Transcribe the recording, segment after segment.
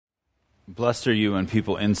Blessed are you when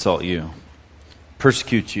people insult you,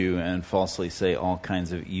 persecute you, and falsely say all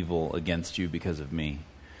kinds of evil against you because of me.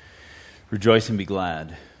 Rejoice and be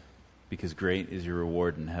glad, because great is your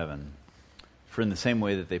reward in heaven. For in the same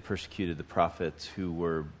way that they persecuted the prophets who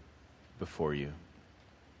were before you.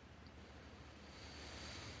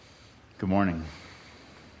 Good morning.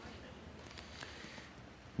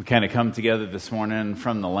 We kind of come together this morning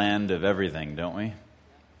from the land of everything, don't we?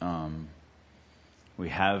 We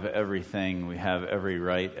have everything. We have every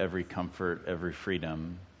right, every comfort, every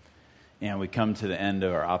freedom. And we come to the end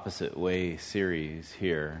of our Opposite Way series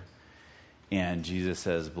here. And Jesus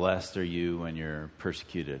says, blessed are you when you're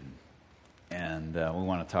persecuted. And we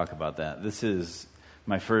want to talk about that. This is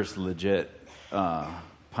my first legit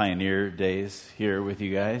pioneer days here with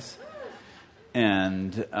you guys.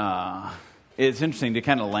 And it's interesting to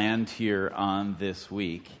kind of land here on this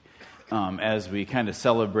week. As we kind of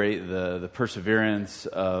celebrate the perseverance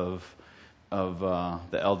of the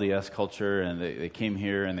LDS culture, and they came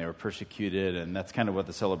here and they were persecuted, and that's kind of what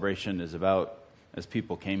the celebration is about as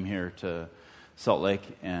people came here to Salt Lake,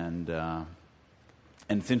 and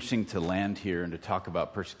it's interesting to land here and to talk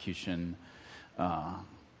about persecution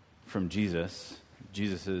from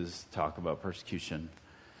Jesus's talk about persecution.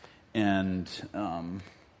 And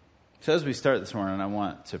so as we start this morning, I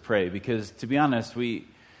want to pray, because to be honest, we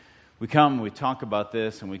come, we talk about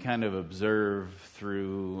this, and we kind of observe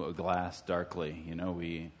through a glass darkly. You know,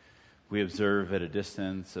 we observe at a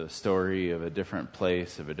distance a story of a different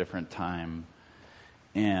place, of a different time.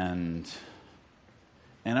 And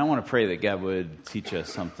I want to pray that God would teach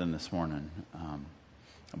us something this morning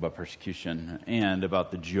about persecution and about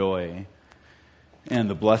the joy and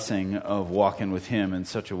the blessing of walking with Him in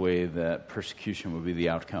such a way that persecution would be the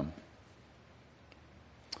outcome.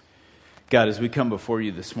 God, as we come before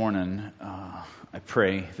you this morning, I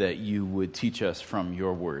pray that you would teach us from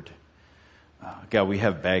your word. God, we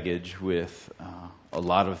have baggage with a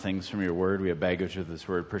lot of things from your word. We have baggage with this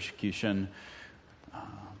word persecution.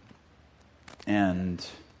 And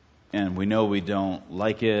we know we don't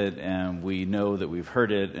like it, and we know that we've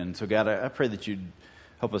heard it. And so, God, I pray that you'd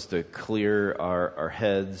help us to clear our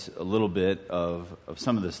heads a little bit of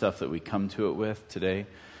some of the stuff that we come to it with today,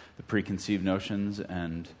 the preconceived notions,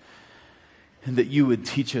 and that you would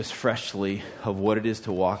teach us freshly of what it is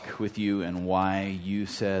to walk with you and why you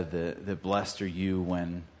said that blessed are you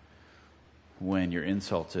when you're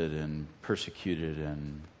insulted and persecuted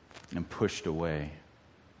and pushed away.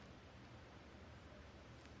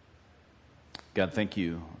 God, thank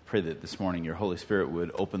you. I pray that this morning your Holy Spirit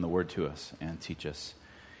would open the word to us and teach us.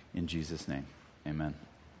 In Jesus' name, amen.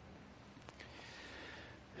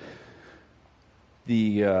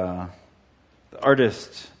 The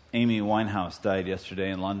artist Amy Winehouse died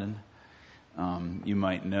yesterday in London. You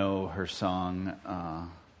might know her song,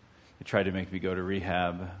 They Tried to Make Me Go to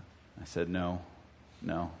Rehab. I said no.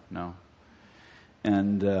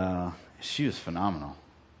 And she was phenomenal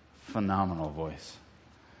voice.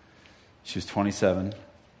 She was 27.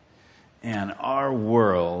 And our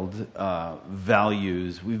world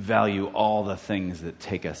we value all the things that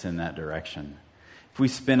take us in that direction. If we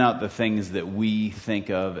spin out the things that we think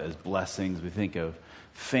of as blessings, we think of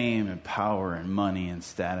fame and power and money and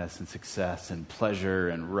status and success and pleasure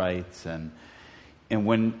and rights, and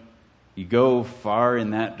when you go far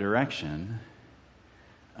in that direction,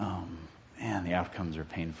 the outcomes are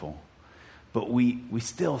painful. But we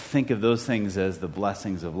still think of those things as the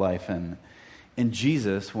blessings of life. And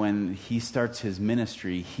Jesus, when he starts his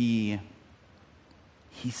ministry, he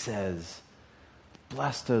says,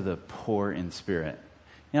 blessed are the poor in spirit.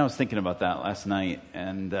 You know, I was thinking about that last night,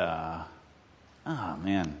 and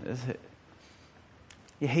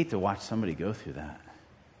you hate to watch somebody go through that.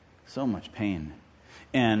 So much pain.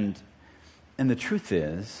 And the truth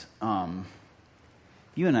is,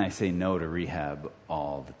 you and I say no to rehab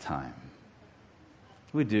all the time.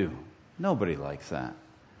 We do. Nobody likes that.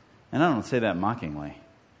 And I don't say that mockingly.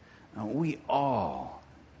 We all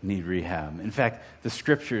need rehab. In fact, the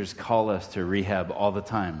scriptures call us to rehab all the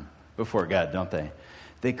time before God, don't they?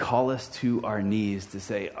 They call us to our knees to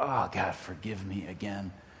say, oh, God, forgive me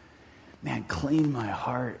again. Man, clean my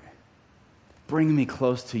heart. Bring me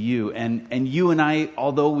close to you. And you and I,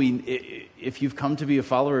 although if you've come to be a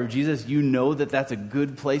follower of Jesus, you know that that's a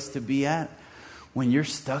good place to be at. When you're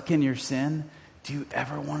stuck in your sin, do you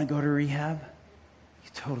ever want to go to rehab? You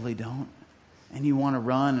totally don't. And you want to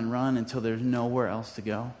run and run until there's nowhere else to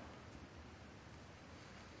go.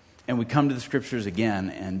 And we come to the scriptures again,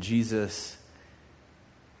 and Jesus,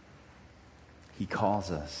 he calls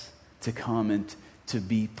us to come and to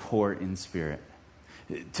be poor in spirit.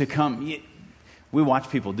 To come, we watch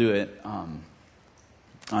people do it.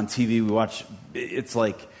 on TV, we watch, it's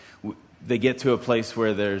like they get to a place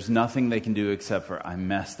where there's nothing they can do except for, I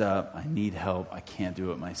messed up, I need help, I can't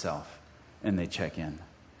do it myself. And they check in,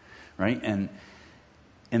 right? And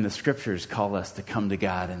the scriptures call us to come to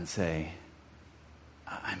God and say,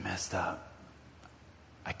 I messed up.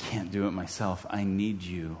 I can't do it myself. I need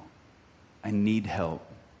you. I need help.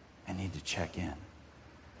 I need to check in.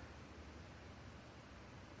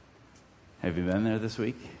 Have you been there this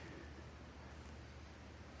week?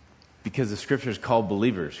 Because the scriptures call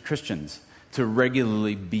believers, Christians, to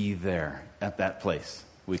regularly be there at that place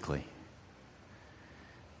weekly.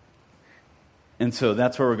 And so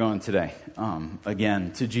that's where we're going today.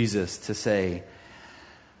 Again, to Jesus, to say,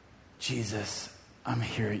 Jesus, I'm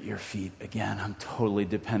here at your feet again. I'm totally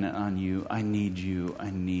dependent on you. I need you. I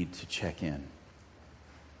need to check in.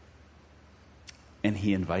 And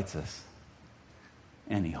he invites us.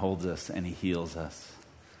 And he holds us and he heals us.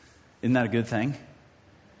 Isn't that a good thing?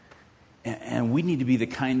 And we need to be the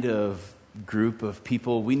kind of group of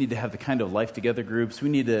people, we need to have the kind of life together groups, we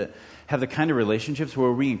need to have the kind of relationships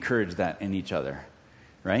where we encourage that in each other,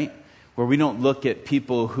 right? Where we don't look at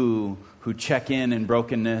people who check in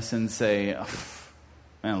brokenness and say, oh,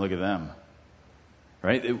 man, look at them,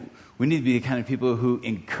 right? We need to be the kind of people who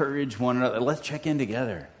encourage one another. Let's check in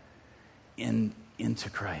together into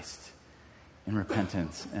Christ in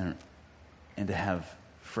repentance and to have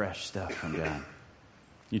fresh stuff from God.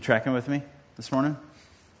 You tracking with me this morning?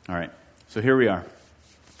 All right. So here we are.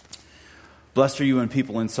 Blessed are you when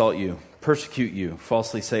people insult you, persecute you,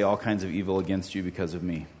 falsely say all kinds of evil against you because of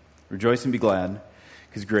me. Rejoice and be glad,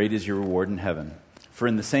 because great is your reward in heaven. For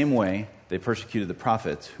in the same way they persecuted the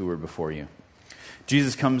prophets who were before you.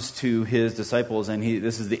 Jesus comes to his disciples, and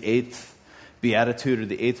this is the 8th beatitude or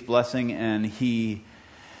the 8th blessing, and he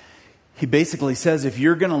basically says, if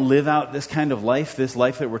you're going to live out this kind of life, this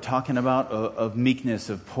life that we're talking about, of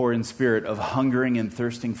meekness, of poor in spirit, of hungering and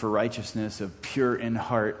thirsting for righteousness, of pure in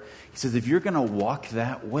heart, he says, if you're going to walk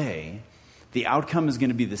that way, the outcome is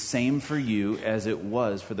going to be the same for you as it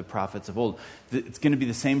was for the prophets of old. It's going to be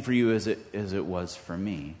the same for you as it was for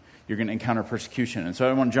me. You're going to encounter persecution. And so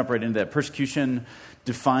I want to jump right into that. Persecution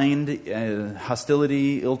defined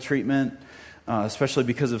hostility, ill treatment, especially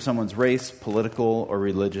because of someone's race, political, or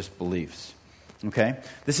religious beliefs. Okay?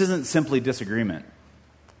 This isn't simply disagreement.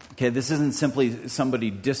 Okay? This isn't simply somebody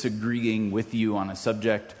disagreeing with you on a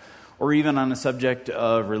subject or even on a subject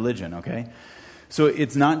of religion. Okay? So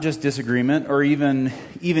it's not just disagreement or even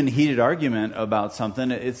heated argument about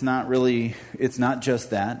something. It's not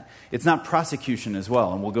just that. It's not prosecution as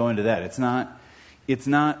well, and we'll go into that. It's not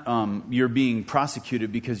you're being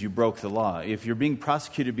prosecuted because you broke the law. If you're being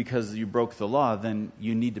prosecuted because you broke the law, then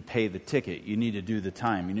you need to pay the ticket. You need to do the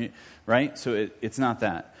time. Right? So it's not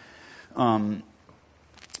that.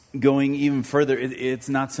 Going even further, it's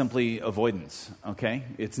not simply avoidance. Okay?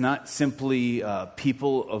 It's not simply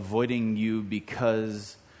people avoiding you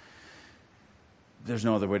because there's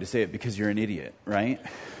no other way to say it, because you're an idiot. Right?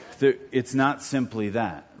 It's not simply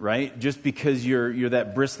that, right? Just because you're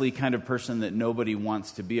that bristly kind of person that nobody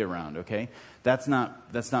wants to be around, okay? That's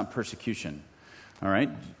not persecution, all right?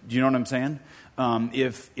 Do you know what I'm saying?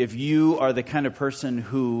 If you are the kind of person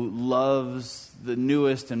who loves the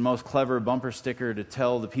newest and most clever bumper sticker to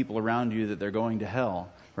tell the people around you that they're going to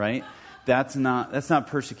hell, right? That's not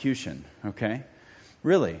persecution, okay?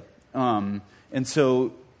 Really. And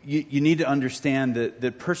so you need to understand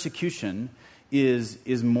that persecution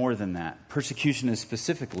is more than that. Persecution is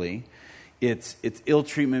specifically, it's ill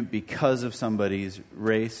treatment because of somebody's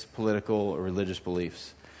race, political, or religious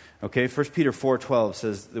beliefs. Okay, 1 Peter 4:12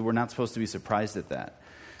 says that we're not supposed to be surprised at that.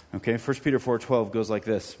 Okay, 1 Peter 4:12 goes like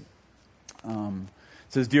this. It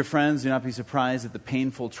says, "Dear friends, do not be surprised at the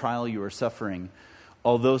painful trial you are suffering,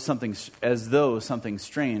 as though something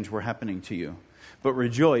strange were happening to you. But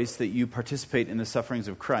rejoice that you participate in the sufferings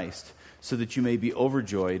of Christ, so that you may be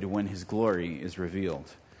overjoyed when his glory is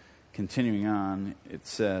revealed." Continuing on, it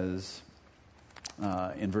says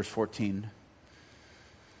in verse 14,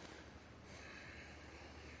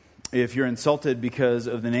 "If you're insulted because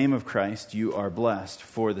of the name of Christ, you are blessed,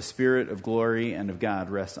 for the Spirit of glory and of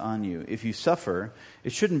God rests on you. If you suffer,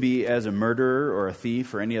 it shouldn't be as a murderer or a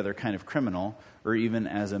thief or any other kind of criminal, or even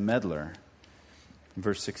as a meddler."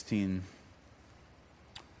 Verse 16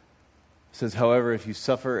 says, "However, if you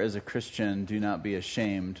suffer as a Christian, do not be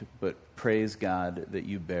ashamed, but praise God that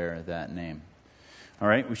you bear that name." All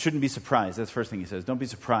right? We shouldn't be surprised. That's the first thing he says. Don't be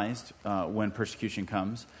surprised when persecution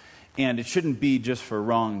comes. And it shouldn't be just for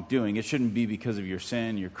wrongdoing. It shouldn't be because of your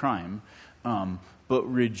sin, your crime. But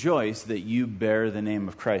rejoice that you bear the name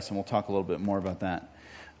of Christ. And we'll talk a little bit more about that.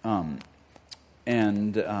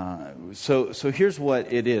 So here's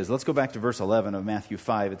what it is. Let's go back to verse 11 of Matthew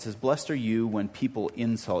 5. It says, "Blessed are you when people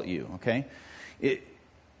insult you." Okay?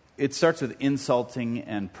 It starts with insulting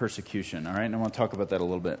and persecution, all right? And I want to talk about that a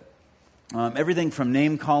little bit. Everything from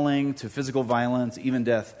name-calling to physical violence, even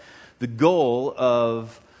death. The goal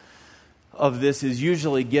of this is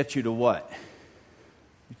usually get you to what?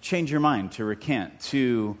 Change your mind, to recant,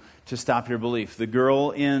 to stop your belief. The girl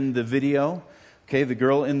in the video... Okay, the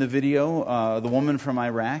girl in the video, the woman from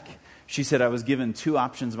Iraq, she said, "I was given two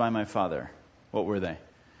options by my father." What were they?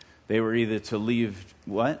 They were either to leave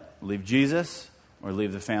what? Leave Jesus or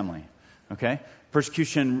leave the family. Okay?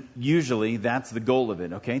 Persecution, usually, that's the goal of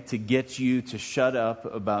it, okay? To get you to shut up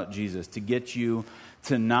about Jesus, to get you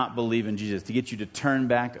to not believe in Jesus, to get you to turn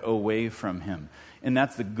back away from him. And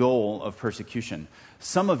that's the goal of persecution.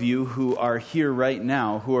 Some of you who are here right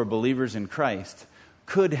now, who are believers in Christ,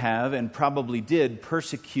 could have and probably did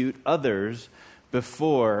persecute others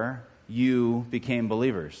before you became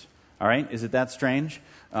believers. All right? Is it that strange?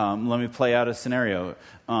 Let me play out a scenario.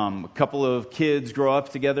 A couple of kids grow up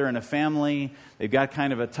together in a family. They've got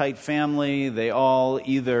kind of a tight family. They all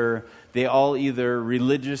either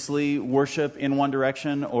religiously worship in one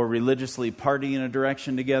direction or religiously party in a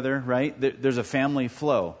direction together, right? There's a family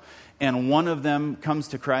flow. And one of them comes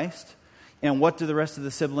to Christ. And what do the rest of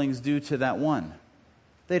the siblings do to that one?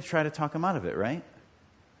 They try to talk him out of it, right?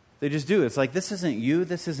 They just do. It's like, this isn't you,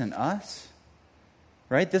 this isn't us,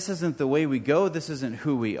 right? This isn't the way we go, this isn't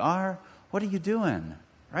who we are. What are you doing,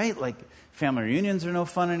 right? Like, family reunions are no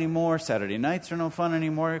fun anymore, Saturday nights are no fun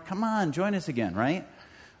anymore. Come on, join us again, right?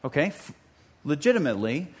 Okay,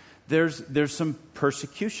 legitimately, there's some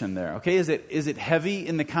persecution there, okay? Is it heavy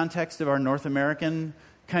in the context of our North American,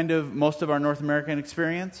 most of our North American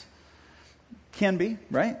experience? Can be,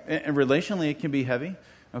 right? And relationally, it can be heavy.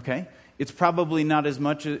 Okay? It's probably not as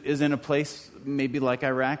much as in a place maybe like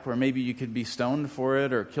Iraq where maybe you could be stoned for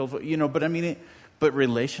it or killed for it, but I mean, but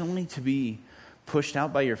relationally to be pushed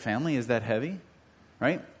out by your family, is that heavy?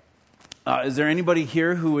 Right? Is there anybody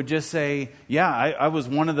here who would just say, yeah, I was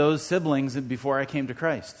one of those siblings before I came to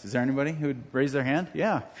Christ? Is there anybody who would raise their hand?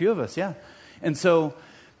 Yeah, a few of us, yeah. And so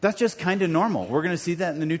that's just kind of normal. We're going to see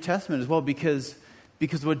that in the New Testament as well because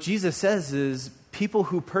what Jesus says is people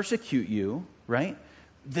who persecute you, right?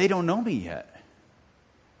 They don't know me yet,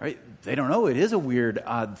 right? They don't know. It is a weird,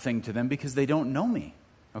 odd thing to them because they don't know me,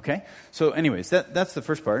 okay? So anyways, that's the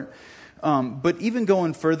first part. But even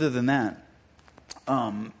going further than that,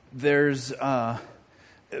 there's,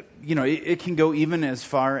 it can go even as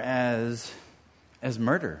far as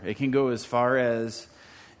murder. It can go as far as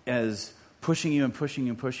pushing you and pushing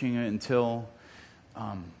you and pushing you until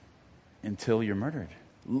you're murdered.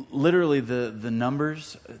 Literally, the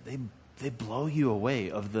numbers, they blow you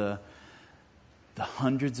away of the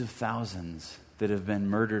hundreds of thousands that have been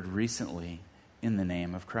murdered recently in the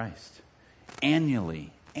name of Christ.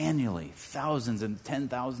 Annually, thousands and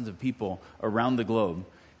 10,000s of people around the globe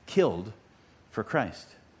killed for Christ.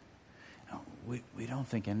 Now, we don't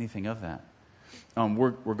think anything of that.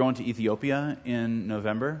 We're going to Ethiopia in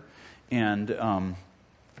November, and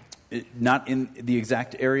not in the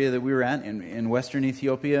exact area that we were at, in western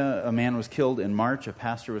Ethiopia. A man was killed in March. A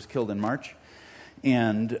pastor was killed in March.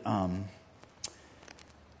 And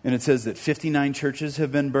it says that 59 churches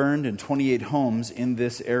have been burned and 28 homes in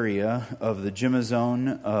this area of the Jimma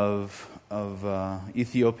zone of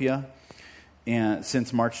Ethiopia and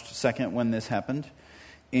since March 2nd when this happened.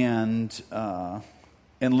 And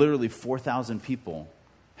literally 4,000 people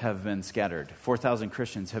have been scattered. 4,000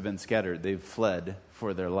 Christians have been scattered. They've fled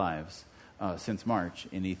for their lives since March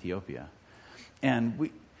in Ethiopia. And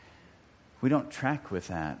we don't track with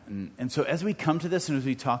that. And so as we come to this and as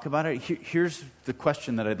we talk about it, here's the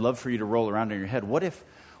question that I'd love for you to roll around in your head. What if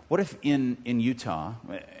in Utah,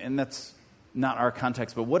 and that's not our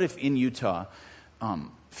context, but what if in Utah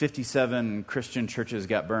 57 Christian churches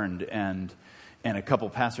got burned and a couple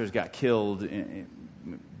pastors got killed,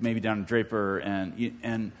 maybe down in Draper,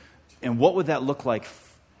 and what would that look like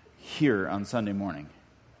here on Sunday morning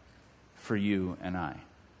for you and I?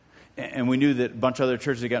 And we knew that a bunch of other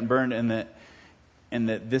churches had gotten burned, and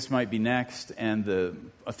that this might be next, and the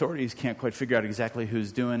authorities can't quite figure out exactly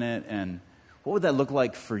who's doing it. And what would that look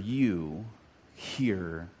like for you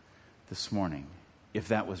here this morning if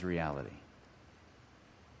that was reality?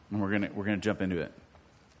 And we're gonna jump into it.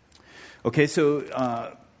 Okay, so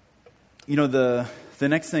the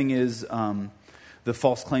next thing is the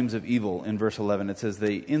false claims of evil in verse 11. It says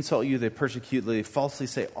they insult you, they persecute, they falsely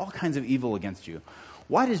say all kinds of evil against you.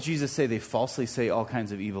 Why does Jesus say they falsely say all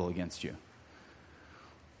kinds of evil against you?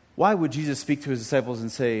 Why would Jesus speak to his disciples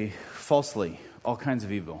and say falsely all kinds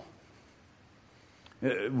of evil?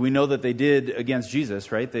 We know that they did against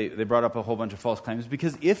Jesus, right? They brought up a whole bunch of false claims.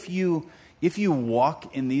 Because if you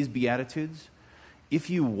walk in these Beatitudes, if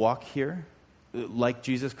you walk here, like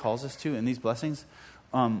Jesus calls us to in these blessings,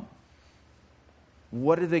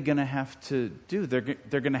 what are they going to have to do?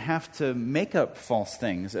 They're going to have to make up false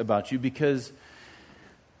things about you because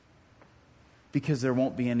there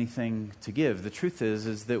won't be anything to give. The truth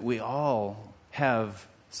is that we all have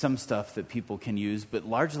some stuff that people can use, but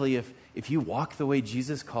largely if you walk the way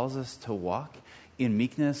Jesus calls us to walk, in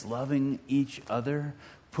meekness, loving each other,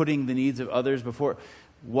 putting the needs of others before,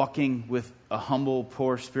 walking with a humble,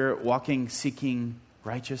 poor spirit, walking, seeking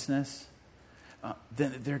righteousness,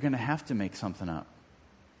 then they're going to have to make something up.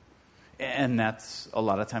 And that's a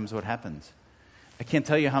lot of times what happens. I can't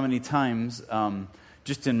tell you how many times,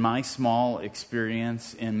 just in my small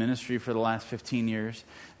experience in ministry for the last 15 years,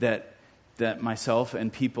 that myself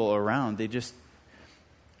and people around, fake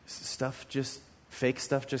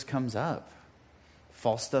stuff just comes up.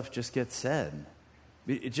 False stuff just gets said.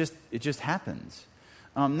 It just happens.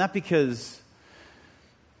 Not because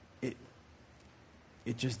it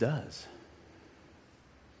just does.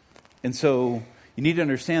 And so you need to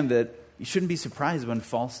understand that you shouldn't be surprised when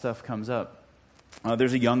false stuff comes up.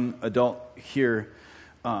 There's a young adult here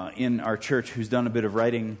in our church who's done a bit of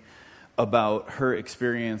writing about her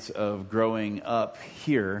experience of growing up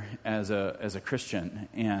here as a Christian,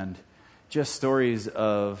 and just stories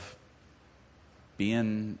of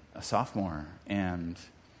being a sophomore and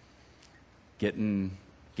getting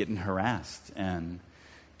harassed and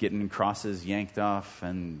getting crosses yanked off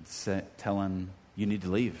and telling you need to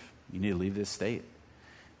leave this state,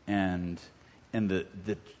 and the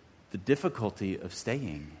difficulty of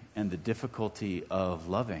staying and the difficulty of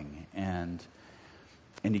loving, and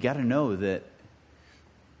you got to know that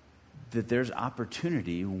there's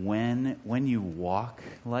opportunity when you walk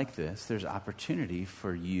like this. There's opportunity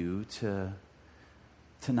for you to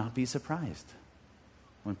not be surprised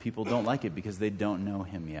when people don't like it because they don't know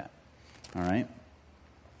him yet. All right?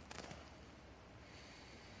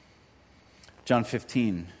 John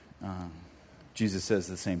 15, Jesus says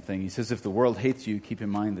the same thing. He says, if the world hates you, keep in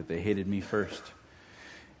mind that they hated me first.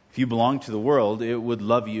 If you belong to the world, it would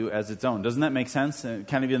love you as its own. Doesn't that make sense?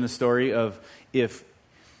 Kind of in the story of if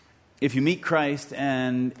you meet Christ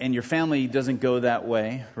and your family doesn't go that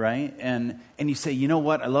way, right? And you say, you know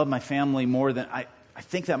what, I love my family more than... I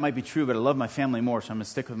think that might be true, but I love my family more, so I'm going to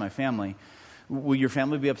stick with my family. Will your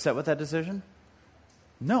family be upset with that decision?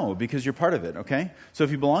 No, because you're part of it, okay? So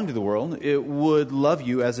if you belong to the world, it would love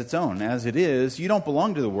you as its own. As it is, you don't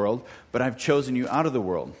belong to the world, but I've chosen you out of the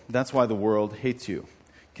world. That's why the world hates you.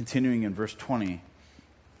 Continuing in verse 20,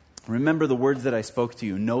 remember the words that I spoke to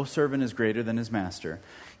you. No servant is greater than his master.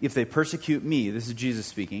 If they persecute me, this is Jesus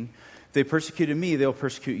speaking, if they persecuted me, they'll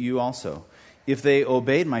persecute you also. If they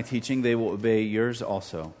obeyed my teaching, they will obey yours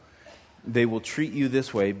also. They will treat you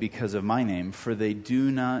this way because of my name, for they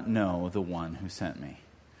do not know the one who sent me.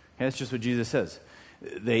 Okay, that's just what Jesus says.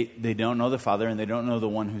 They don't know the Father, and they don't know the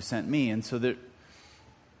one who sent me, and so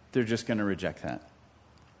they're just going to reject that.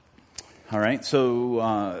 All right,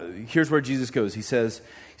 so here's where Jesus goes. He says,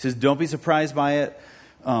 don't be surprised by it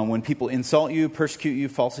when people insult you, persecute you,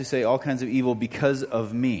 falsely say all kinds of evil because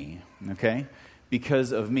of me, okay?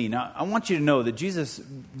 Because of me. Now, I want you to know that Jesus,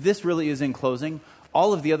 this really is in closing.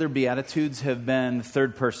 All of the other Beatitudes have been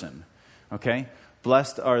third person, okay?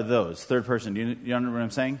 Blessed are those, third person. Do you understand what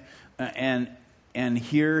I'm saying? And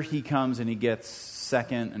here he comes and he gets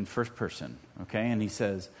second and first person, okay? And he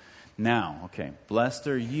says, now, okay, blessed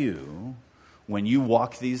are you when you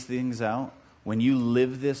walk these things out, when you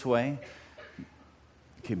live this way.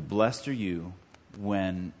 Okay, blessed are you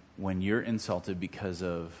when you're insulted because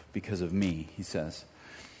of me, he says.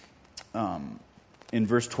 In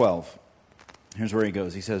verse 12, here's where he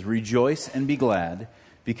goes. He says, rejoice and be glad,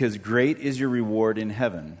 because great is your reward in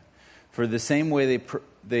heaven. For the same way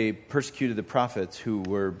they persecuted the prophets who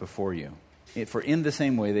were before you. For in the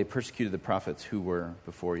same way they persecuted the prophets who were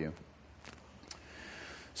before you.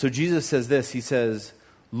 So Jesus says this, he says,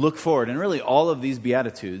 look forward. And really all of these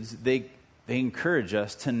Beatitudes, they encourage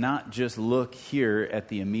us to not just look here at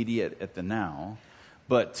the immediate, at the now,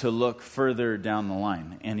 but to look further down the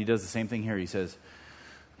line. And he does the same thing here. He says,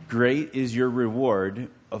 great is your reward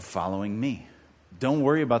of following me. Don't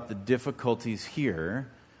worry about the difficulties here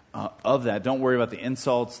of that. Don't worry about the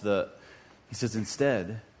insults. He says,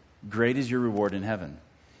 instead, great is your reward in heaven.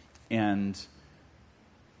 And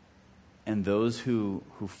those who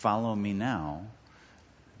follow me now,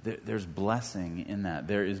 there's blessing in that.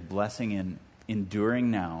 There is blessing in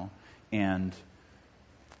enduring now and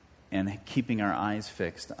keeping our eyes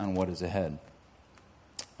fixed on what is ahead.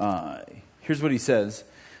 Here's what he says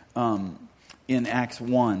in Acts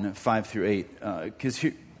 1, 5 through 8. Because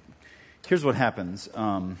here's what happens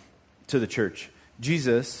to the church.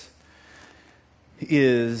 Jesus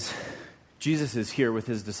is here with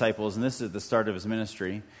his disciples, and this is the start of his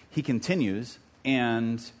ministry. He continues,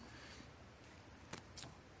 and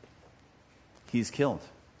he's killed.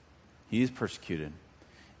 He's persecuted.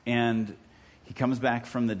 And he comes back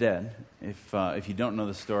from the dead. If you don't know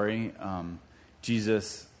the story,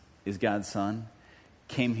 Jesus is God's Son,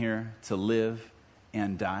 came here to live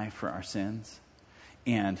and die for our sins,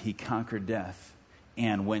 and he conquered death.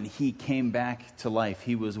 And when he came back to life,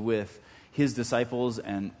 he was with his disciples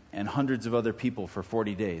and hundreds of other people for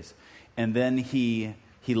 40 days. And then he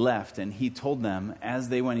left, and he told them as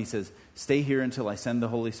they went, he says, stay here until I send the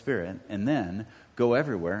Holy Spirit, and then go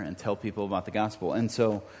everywhere and tell people about the gospel. And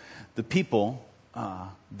so the people,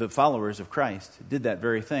 the followers of Christ, did that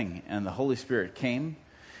very thing. And the Holy Spirit came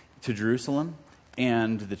to Jerusalem,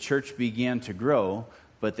 and the church began to grow,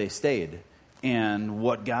 but they stayed. And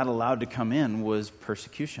what God allowed to come in was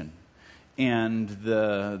persecution. And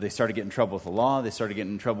they started getting in trouble with the law. They started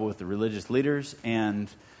getting in trouble with the religious leaders. And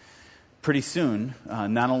pretty soon,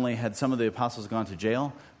 not only had some of the apostles gone to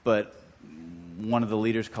jail, but one of the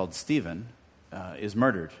leaders called Stephen is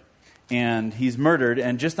murdered. And he's murdered,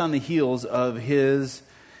 and just on the heels of his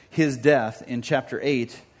death in chapter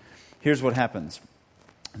 8, here's what happens.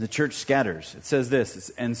 The church scatters. It says this,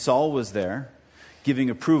 and Saul was there giving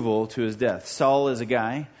approval to his death. Saul is a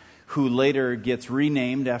guy who later gets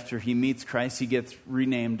renamed after he meets Christ. He gets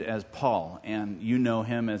renamed as Paul, and you know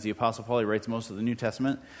him as the Apostle Paul. He writes most of the New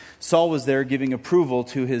Testament. Saul was there giving approval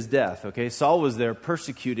to his death. Okay, Saul was there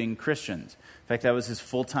persecuting Christians. In fact, that was his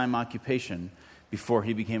full-time occupation before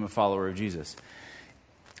he became a follower of Jesus.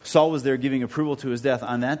 Saul was there giving approval to his death.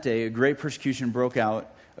 On that day, a great persecution broke out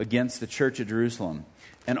against the church at Jerusalem.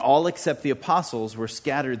 And all except the apostles were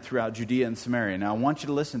scattered throughout Judea and Samaria. Now, I want you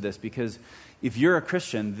to listen to this, because if you're a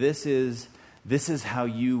Christian, this is how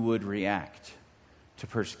you would react to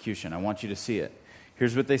persecution. I want you to see it.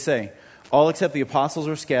 Here's what they say. All except the apostles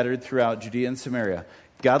were scattered throughout Judea and Samaria.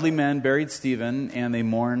 Godly men buried Stephen, and they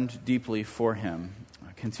mourned deeply for him.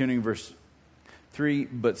 Continuing verse 3,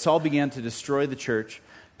 but Saul began to destroy the church,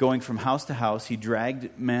 going from house to house. He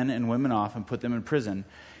dragged men and women off and put them in prison.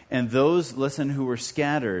 And those, listen, who were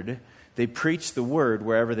scattered, they preached the word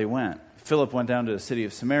wherever they went. Philip went down to the city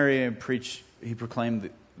of Samaria and he proclaimed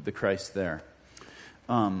the Christ there.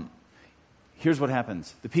 Here's what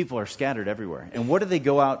happens. The people are scattered everywhere. And what do they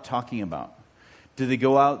go out talking about? Do they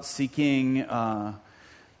go out seeking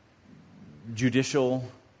judicial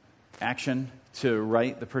action to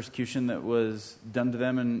right the persecution that was done to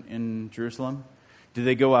them in Jerusalem? Do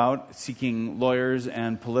they go out seeking lawyers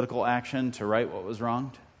and political action to right what was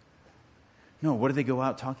wronged? No, what do they go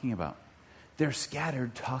out talking about? They're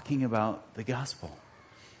scattered talking about the gospel.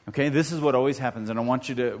 Okay, this is what always happens, and I want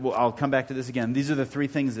you to, I'll come back to this again. These are the three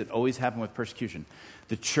things that always happen with persecution.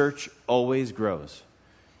 The church always grows.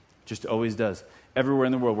 Just always does. Everywhere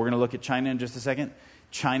in the world. We're going to look at China in just a second.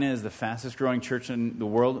 China is the fastest growing church in the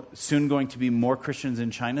world. Soon going to be more Christians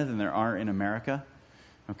in China than there are in America.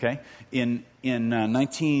 Okay? In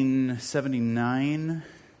 1979...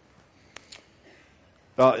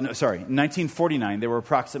 1949, there were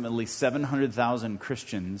approximately 700,000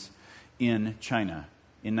 Christians in China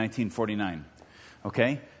in 1949.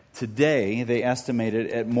 Okay? Today, they estimate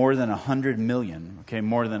it at more than 100 million, okay?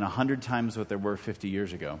 More than 100 times what there were 50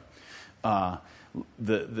 years ago.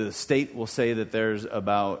 The state will say that there's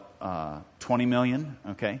about 20 million,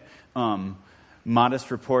 okay?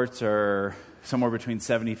 Modest reports are somewhere between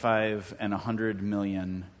 75 and 100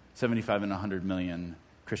 million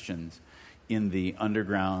Christians in the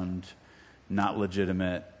underground, not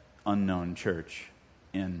legitimate, unknown church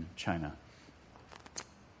in China.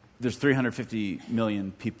 There's 350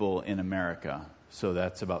 million people in America, so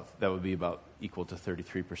that would be about equal to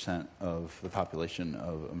 33% of the population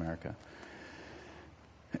of America.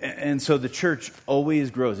 And so the church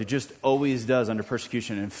always grows. It just always does under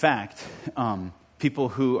persecution. In fact, people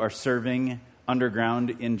who are serving underground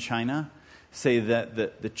in China say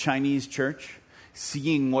that the Chinese church,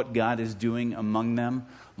 seeing what God is doing among them,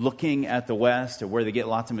 looking at the West, at where they get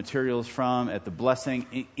lots of materials from, at the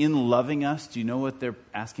blessing, in loving us, do you know what they're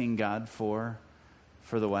asking God for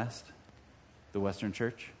the West, the Western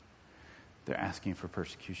church? They're asking for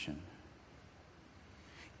persecution.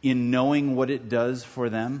 In knowing what it does for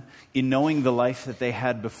them, in knowing the life that they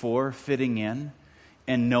had before, fitting in,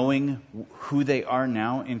 and knowing who they are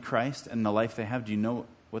now in Christ and the life they have, do you know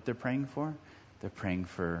what they're praying for? They're praying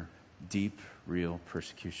for deep, real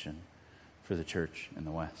persecution for the church in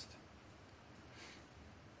the West.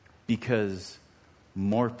 because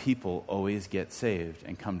more people always get saved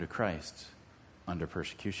and come to Christ under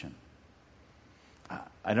persecution.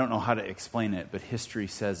 I don't know how to explain it, but history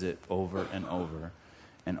says it over and over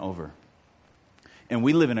and over. And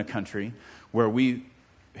we live in a country where we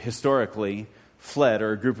historically fled,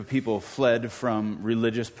 or a group of people fled from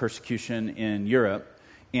religious persecution in Europe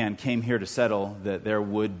and came here to settle that there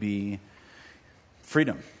would be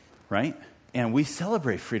freedom, right? And we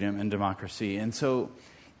celebrate freedom and democracy. And so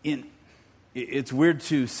it's weird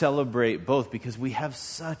to celebrate both because we have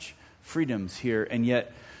such freedoms here, and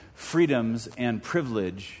yet freedoms and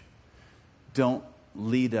privilege don't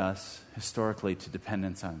lead us historically to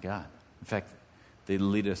dependence on God. In fact, they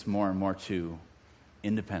lead us more and more to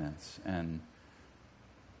independence and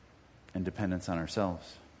dependence on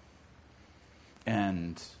ourselves.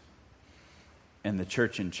 And the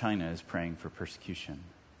church in China is praying for persecution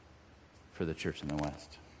for the church in the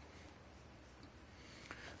West.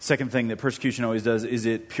 Second thing that persecution always does is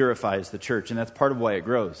it purifies the church, and that's part of why it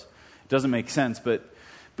grows. It doesn't make sense, but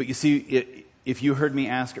you see, if you heard me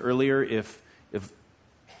ask earlier if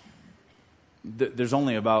there's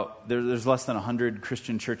only there's less than 100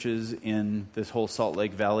 Christian churches in this whole Salt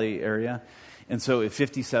Lake Valley area, and so if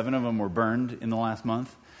 57 of them were burned in the last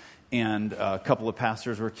month, and a couple of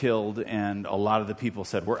pastors were killed, and a lot of the people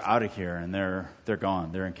said, we're out of here, and they're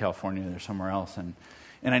gone. They're in California, they're somewhere else. And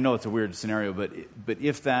I know it's a weird scenario, but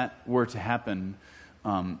if that were to happen,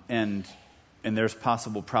 and there's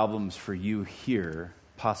possible problems for you here,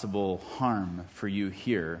 possible harm for you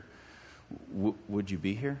here, would you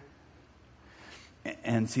be here?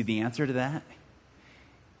 And see, the answer to that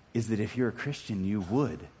is that if you're a Christian, you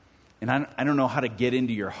would. And I don't know how to get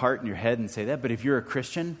into your heart and your head and say that, but if you're a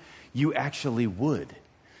Christian, you actually would.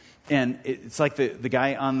 And it's like the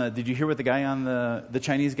guy on did you hear what the guy on the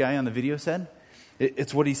Chinese guy on the video said?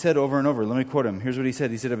 It's what he said over and over. Let me quote him. Here's what he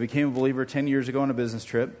said. He said, I became a believer 10 years ago on a business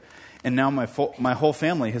trip, and now my whole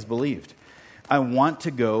family has believed. I want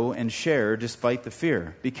to go and share despite the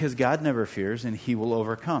fear, because God never fears and he will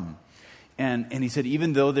overcome. And he said,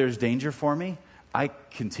 even though there's danger for me, I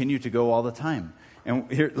continue to go all the time.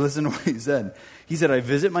 And here, listen to what he said. He said, I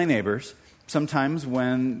visit my neighbors. Sometimes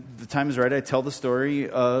when the time is right, I tell the story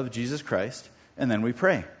of Jesus Christ, and then we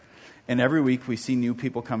pray. And every week we see new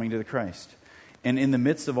people coming to the Christ. And in the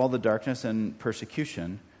midst of all the darkness and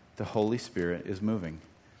persecution, the Holy Spirit is moving.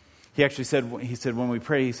 He actually said, when we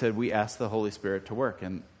pray, he said, we ask the Holy Spirit to work,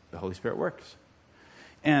 and the Holy Spirit works.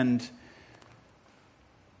 And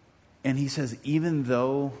he says, even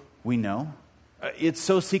though we know, it's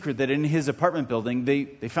so secret that in his apartment building, they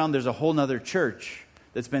found there's a whole other church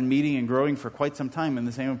that's been meeting and growing for quite some time in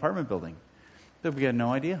the same apartment building. That we had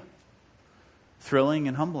no idea. Thrilling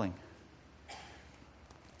and humbling.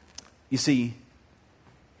 You see,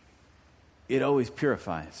 it always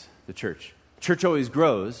purifies the church. Church always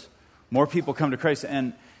grows. More people come to Christ,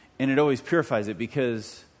 and it always purifies it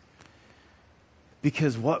because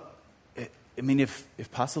what? I mean, if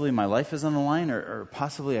possibly my life is on the line, or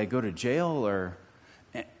possibly I go to jail,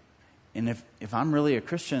 and if I'm really a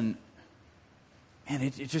Christian, man,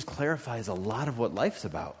 it just clarifies a lot of what life's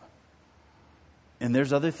about. And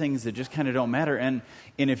there's other things that just kind of don't matter. And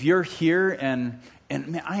if you're here, and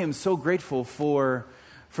man, I am so grateful for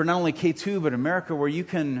not only K2 but America, where you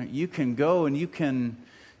can go and you can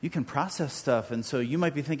process stuff. And so you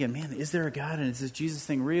might be thinking, man, is there a God, and is this Jesus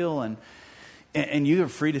thing real? And you are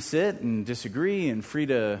free to sit and disagree, and free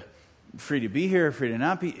to be here, free to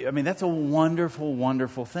not be. I mean, that's a wonderful,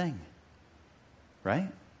 wonderful thing, right?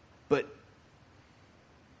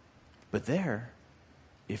 But there,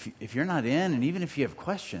 if you're not in, and even if you have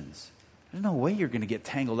questions, there's no way you're going to get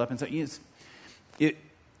tangled up in something.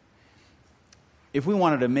 If we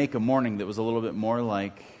wanted to make a morning that was a little bit more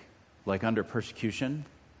like under persecution,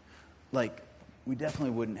 like we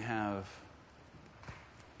definitely wouldn't have.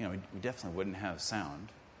 We definitely wouldn't have sound,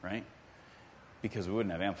 right? Because we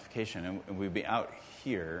wouldn't have amplification, and we'd be out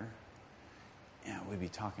here, and we'd be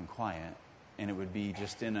talking quiet, and it would be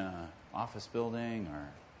just in a office building,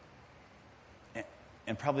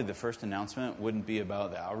 and probably the first announcement wouldn't be about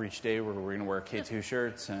the outreach day where we're going to wear K2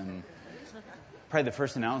 shirts, and probably the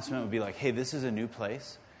first announcement would be like, hey, this is a new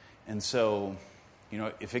place, and so,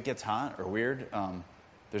 if it gets hot or weird,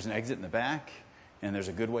 there's an exit in the back, and there's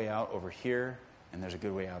a good way out over here, and there's a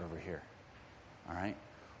good way out over here. All right?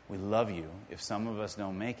 We love you. If some of us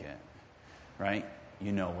don't make it, right,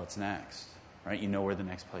 you know what's next. Right? You know where the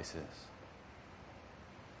next place is.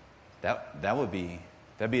 That'd be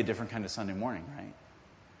a different kind of Sunday morning, right?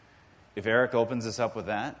 If Eric opens us up with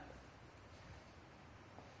that,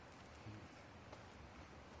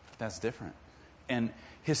 that's different. And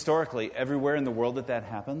historically, everywhere in the world that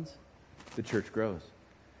happens, the church grows.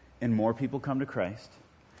 And more people come to Christ.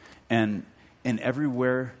 And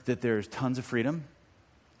everywhere that there's tons of freedom,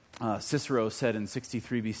 Cicero said in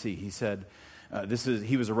 63 BC, he said,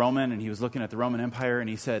 he was a Roman and he was looking at the Roman Empire, and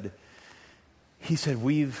he said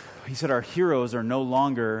our heroes are no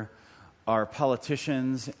longer our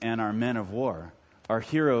politicians and our men of war. Our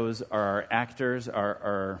heroes are our actors,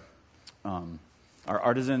 our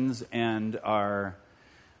artisans, and our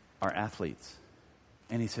athletes.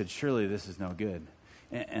 And he said, surely this is no good.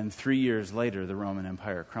 And 3 years later, the Roman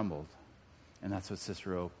Empire crumbled. And that's what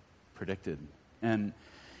Cicero predicted. And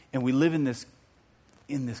we live in this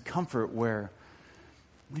comfort where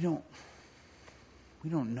we don't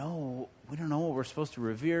know what we're supposed to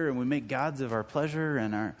revere, and we make gods of our pleasure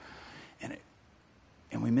and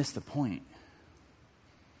we miss the point.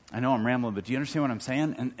 I know I'm rambling, but do you understand what I'm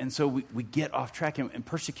saying? And so we get off track, and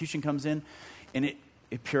persecution comes in, and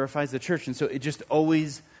it purifies the church. And so it just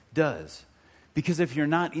always does. Because if you're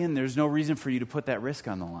not in, there's no reason for you to put that risk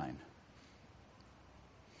on the line.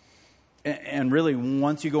 And really,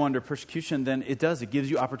 once you go under persecution, then it gives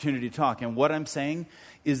you opportunity to talk. And what I'm saying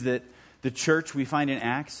is that the church we find in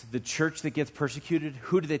Acts, the church that gets persecuted,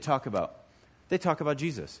 who do they talk about? They talk about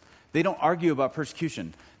Jesus. They don't argue about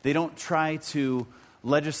persecution. They don't try to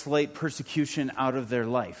legislate persecution out of their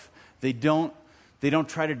life. They don't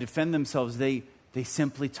try to defend themselves. They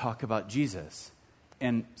simply talk about Jesus.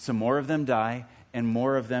 And some more of them die, and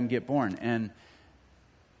more of them get born. And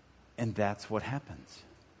that's what happens.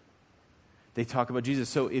 They talk about Jesus.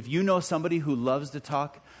 So if you know somebody who loves to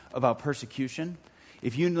talk about persecution,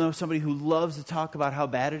 if you know somebody who loves to talk about how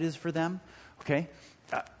bad it is for them, okay,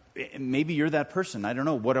 maybe you're that person. I don't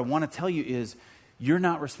know. What I want to tell you is you're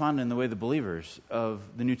not responding the way the believers of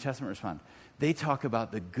the New Testament respond. They talk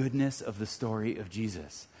about the goodness of the story of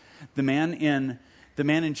Jesus. The man in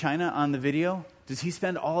China on the video, does he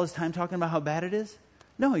spend all his time talking about how bad it is?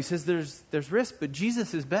 No, he says there's risk, but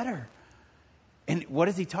Jesus is better. And what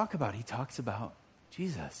does he talk about? He talks about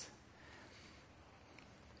Jesus.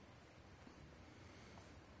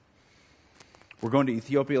 We're going to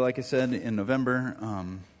Ethiopia, like I said, in November.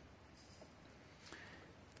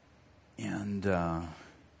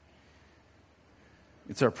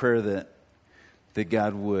 It's our prayer that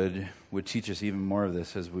God would teach us even more of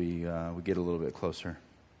this as we get a little bit closer.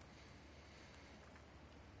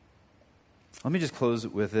 Let me just close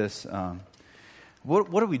with this.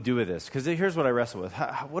 What do we do with this? Because here's what I wrestle with.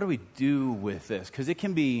 What do we do with this? Because it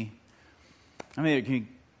can be, it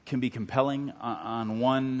can be compelling on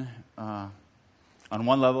one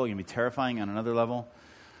level. It can be terrifying on another level.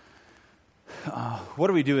 What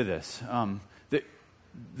do we do with this?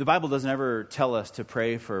 The Bible doesn't ever tell us to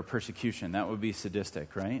pray for persecution. That would be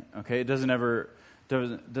sadistic, right? Okay, it doesn't ever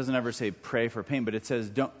say pray for pain, but it says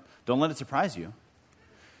don't let it surprise you.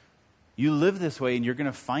 You live this way, and you're going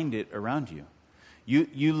to find it around you.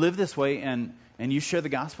 You live this way, and you share the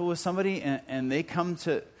gospel with somebody, and they come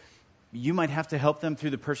to, you might have to help them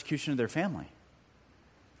through the persecution of their family,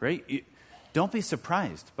 right? Don't be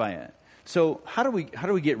surprised by it. So how do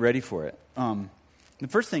we get ready for it? The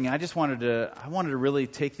first thing, I wanted to really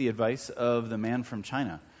take the advice of the man from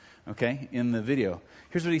China, okay, in the video.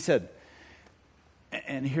 Here's what he said,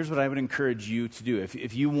 and here's what I would encourage you to do.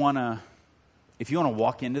 If you want to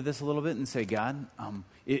walk into this a little bit and say, God,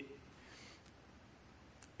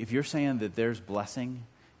 if you're saying that there's blessing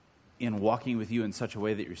in walking with you in such a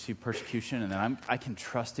way that you receive persecution, and that I can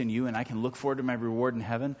trust in you, and I can look forward to my reward in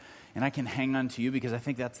heaven, and I can hang on to you, because I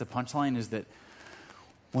think that's the punchline, is that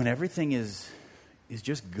when everything is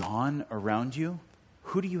just gone around you,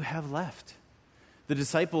 who do you have left? The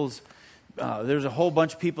disciples, there's a whole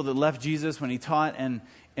bunch of people that left Jesus when he taught, and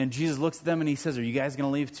Jesus looks at them and he says, are you guys going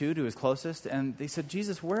to leave too, to his closest? And they said,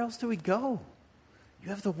 Jesus, where else do we go? You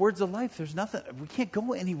have the words of life. There's nothing, we can't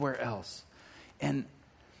go anywhere else. And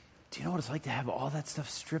do you know what it's like to have all that stuff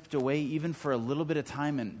stripped away, even for a little bit of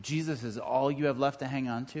time, and Jesus is all you have left to hang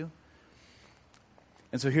on to?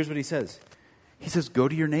 And so here's what he says. He says, go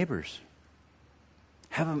to your neighbors.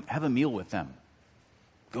 Have a meal with them.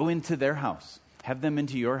 Go into their house. Have them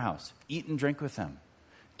into your house. Eat and drink with them.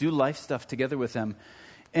 Do life stuff together with them.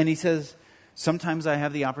 And he says, sometimes I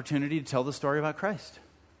have the opportunity to tell the story about Christ.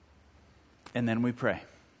 And then we pray.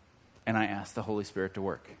 And I ask the Holy Spirit to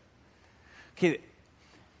work. Okay,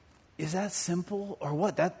 is that simple or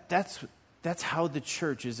what? That's how the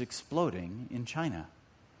church is exploding in China.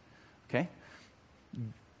 Okay?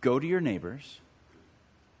 Go to your neighbors.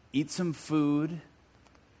 Eat some food.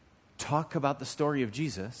 Talk about the story of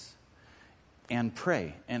Jesus. And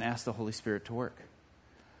pray and ask the Holy Spirit to work.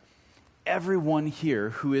 Everyone here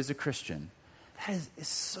who is a Christian That is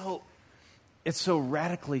so, it's so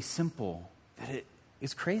radically simple that it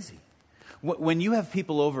is crazy. When you have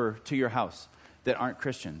people over to your house that aren't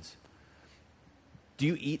Christians, do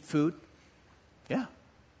you eat food? Yeah.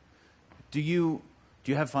 Do you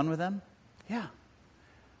have fun with them? Yeah.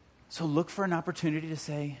 So look for an opportunity to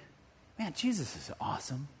say, man, Jesus is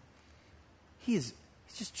awesome. He's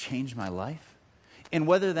just changed my life. And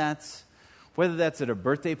whether that's at a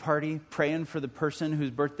birthday party, praying for the person whose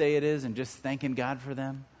birthday it is and just thanking God for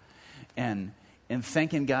them, and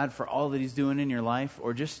thanking God for all that he's doing in your life,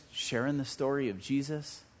 or just sharing the story of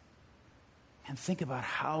Jesus, and think about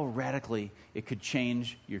how radically it could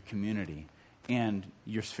change your community and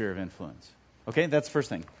your sphere of influence. Okay, that's the first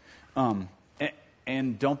thing.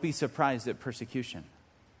 And don't be surprised at persecution.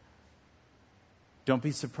 Don't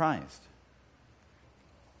be surprised.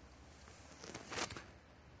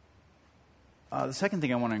 The second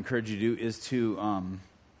thing I want to encourage you to do is to,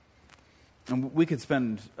 and we could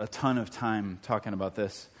spend a ton of time talking about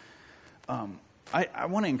this. I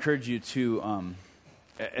want to encourage you to,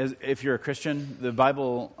 if you're a Christian, the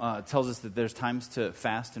Bible tells us that there's times to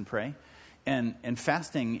fast and pray. And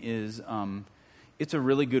fasting is, it's a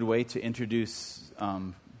really good way to introduce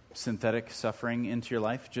synthetic suffering into your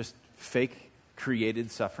life, just fake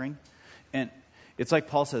created suffering. And it's like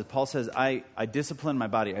Paul says. Paul says, I discipline my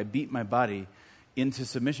body. I beat my body into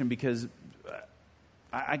submission because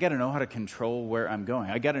I got to know how to control where I'm going.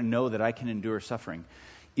 I got to know that I can endure suffering.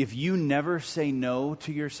 If you never say no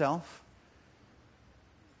to yourself,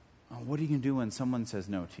 what are you going to do when someone says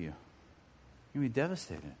no to you? You're going to be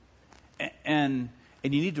devastated. And you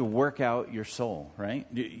need to work out your soul, right?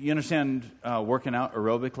 You understand working out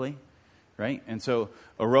aerobically, right? And so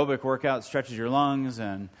aerobic workout stretches your lungs,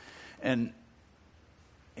 and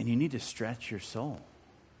you need to stretch your soul.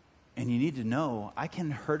 And you need to know, I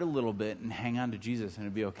can hurt a little bit and hang on to Jesus and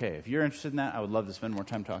it'll be okay. If you're interested in that, I would love to spend more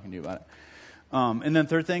time talking to you about it. And then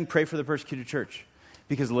third thing, pray for the persecuted church.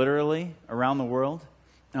 Because literally, around the world,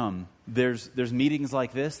 there's meetings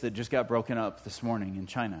like this that just got broken up this morning in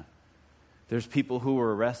China. There's people who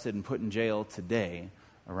were arrested and put in jail today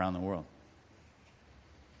around the world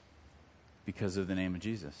because of the name of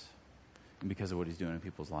Jesus and because of what he's doing in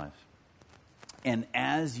people's lives. And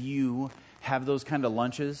as you have those kind of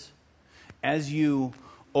lunches, as you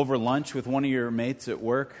over lunch with one of your mates at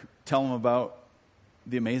work, tell them about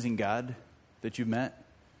the amazing God that you've met,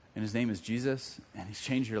 and his name is Jesus, and he's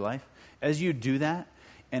changed your life. As you do that,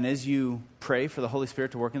 and as you pray for the Holy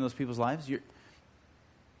Spirit to work in those people's lives,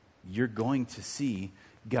 you're going to see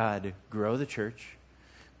God grow the church,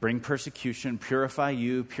 bring persecution, purify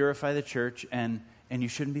you, purify the church, and you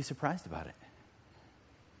shouldn't be surprised about it.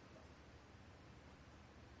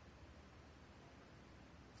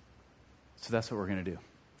 So that's what we're going to do.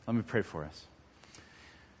 Let me pray for us.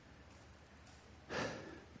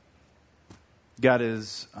 God,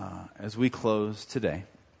 as we close today,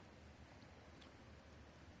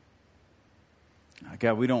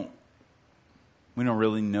 God, we don't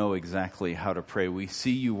really know exactly how to pray. We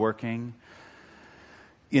see you working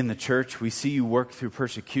in the church. We see you work through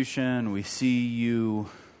persecution. We see you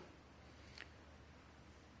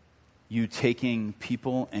taking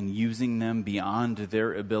people and using them beyond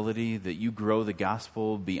their ability, that you grow the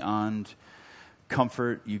gospel beyond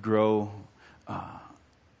comfort. You grow,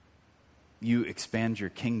 you expand your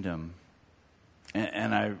kingdom.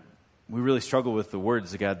 And we really struggle with the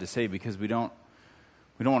words of God to say, because we don't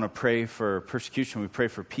want to pray for persecution. We pray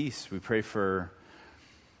for peace. We pray for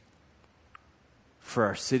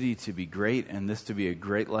our city to be great and this to be a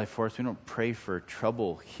great life for us. We don't pray for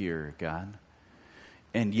trouble here, God.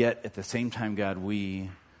 And yet, at the same time, God, we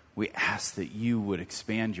ask that you would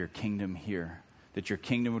expand your kingdom here, that your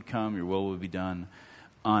kingdom would come, your will would be done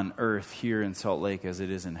on earth here in Salt Lake as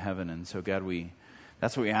it is in heaven. And so, God,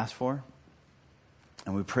 that's what we ask for.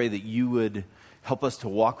 And we pray that you would help us to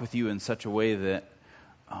walk with you in such a way that,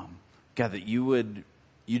 God, that you'd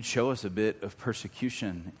show us a bit of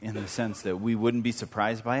persecution in the sense that we wouldn't be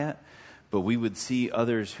surprised by it, but we would see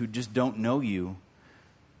others who just don't know you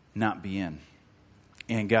not be in.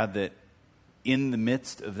 And God, that in the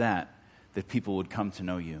midst of that people would come to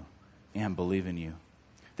know you and believe in you.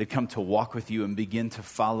 They'd come to walk with you and begin to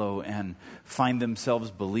follow and find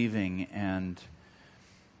themselves believing and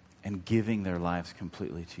giving their lives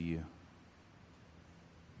completely to you.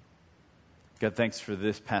 God, thanks for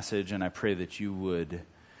this passage, and I pray that you would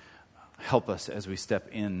help us as we step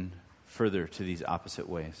in further to these opposite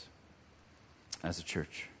ways as a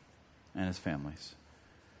church and as families,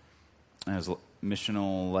 and as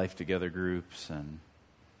missional life together groups, and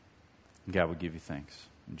God, we give you thanks.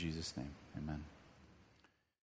 In Jesus' name, amen.